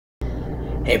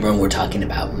Hey everyone, we're talking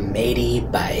about Medie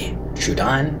by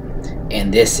Trudon,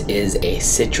 and this is a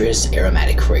citrus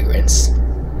aromatic fragrance.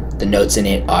 The notes in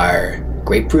it are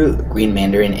grapefruit, green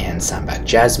mandarin, and sambac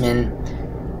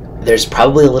jasmine. There's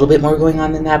probably a little bit more going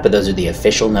on than that, but those are the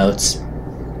official notes.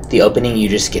 The opening, you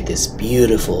just get this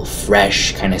beautiful,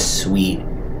 fresh, kind of sweet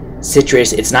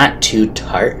citrus. It's not too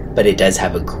tart, but it does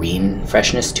have a green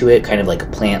freshness to it, kind of like a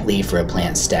plant leaf or a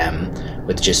plant stem,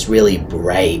 with just really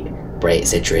bright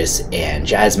citrus, and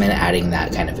jasmine adding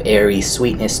that kind of airy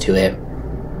sweetness to it.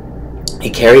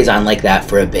 It carries on like that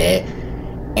for a bit,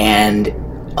 and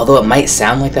although it might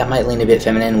sound like that might lean a bit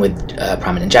feminine with a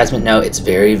prominent jasmine note, it's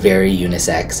very, very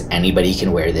unisex. Anybody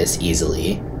can wear this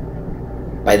easily.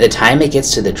 By the time it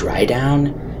gets to the dry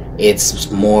down, it's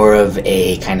more of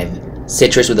a kind of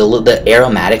citrus with the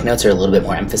aromatic notes are a little bit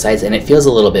more emphasized, and it feels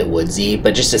a little bit woodsy,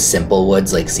 but just a simple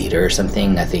woods like cedar or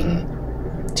something, nothing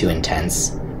too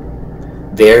intense.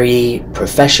 Very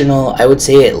professional. I would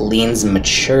say it leans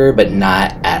mature, but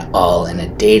not at all in a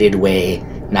dated way,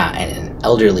 not in an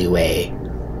elderly way.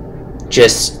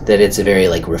 Just that it's a very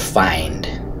like refined,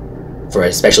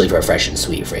 especially for a fresh and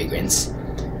sweet fragrance.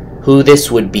 Who this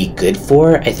would be good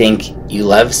for, I think you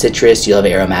love citrus, you love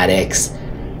aromatics,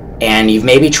 and you've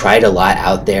maybe tried a lot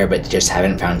out there but just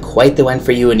haven't found quite the one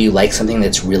for you, and you like something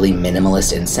that's really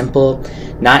minimalist and simple,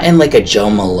 not in like a Jo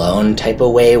Malone type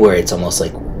of way where it's almost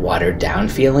like watered down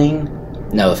feeling.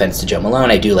 No offense to Jo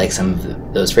Malone, I do like some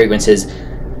of those fragrances,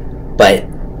 but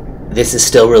this is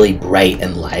still really bright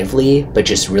and lively, but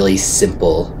just really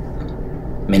simple,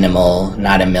 minimal,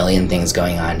 not a million things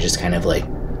going on, just kind of like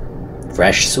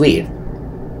fresh, sweet.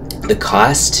 The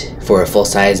cost for a full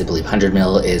size, I believe 100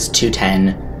 ml, is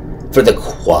 $210. For the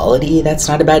quality, that's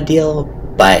not a bad deal,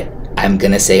 but I'm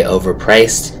gonna say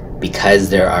overpriced because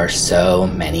there are so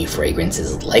many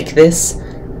fragrances like this.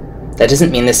 That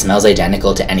doesn't mean this smells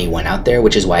identical to anyone out there,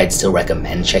 which is why I'd still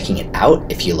recommend checking it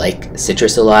out if you like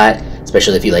citrus a lot,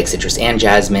 especially if you like citrus and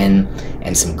jasmine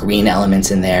and some green elements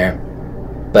in there.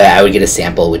 But I would get a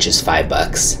sample, which is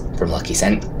 $5 from Lucky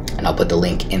Scent, and I'll put the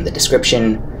link in the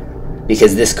description,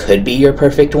 because this could be your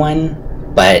perfect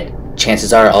one, but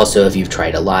chances are also, if you've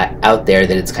tried a lot out there,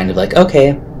 that it's kind of like,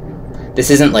 okay, this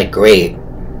isn't like great,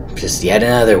 just yet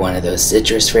another one of those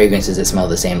citrus fragrances that smell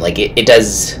the same. Like it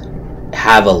does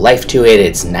have a life to it,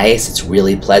 it's nice, it's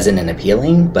really pleasant and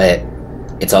appealing, but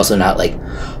it's also not like,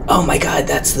 oh my god,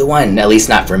 that's the one, at least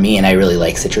not for me, and I really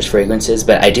like citrus fragrances,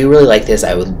 but I do really like this.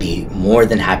 I would be more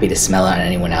than happy to smell it on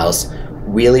anyone else.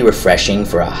 Really refreshing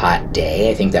for a hot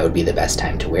day. I think that would be the best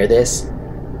time to wear this.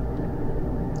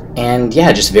 And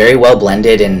yeah, just very well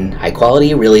blended and high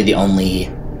quality. Really the only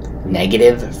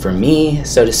negative for me,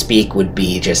 so to speak, would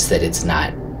be just that it's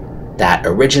not that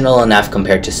original enough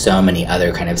compared to so many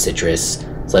other kind of citrus,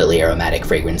 slightly aromatic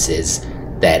fragrances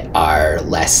that are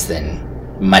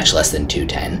much less than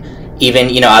 $210. Even,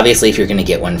 you know, obviously if you're going to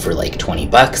get one for like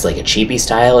 $20, like a cheapy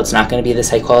style, it's not going to be this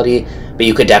high quality, but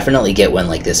you could definitely get one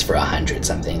like this for 100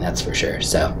 something, that's for sure.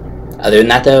 So other than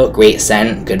that though, great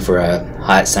scent, good for a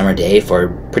hot summer day for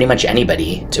pretty much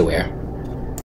anybody to wear.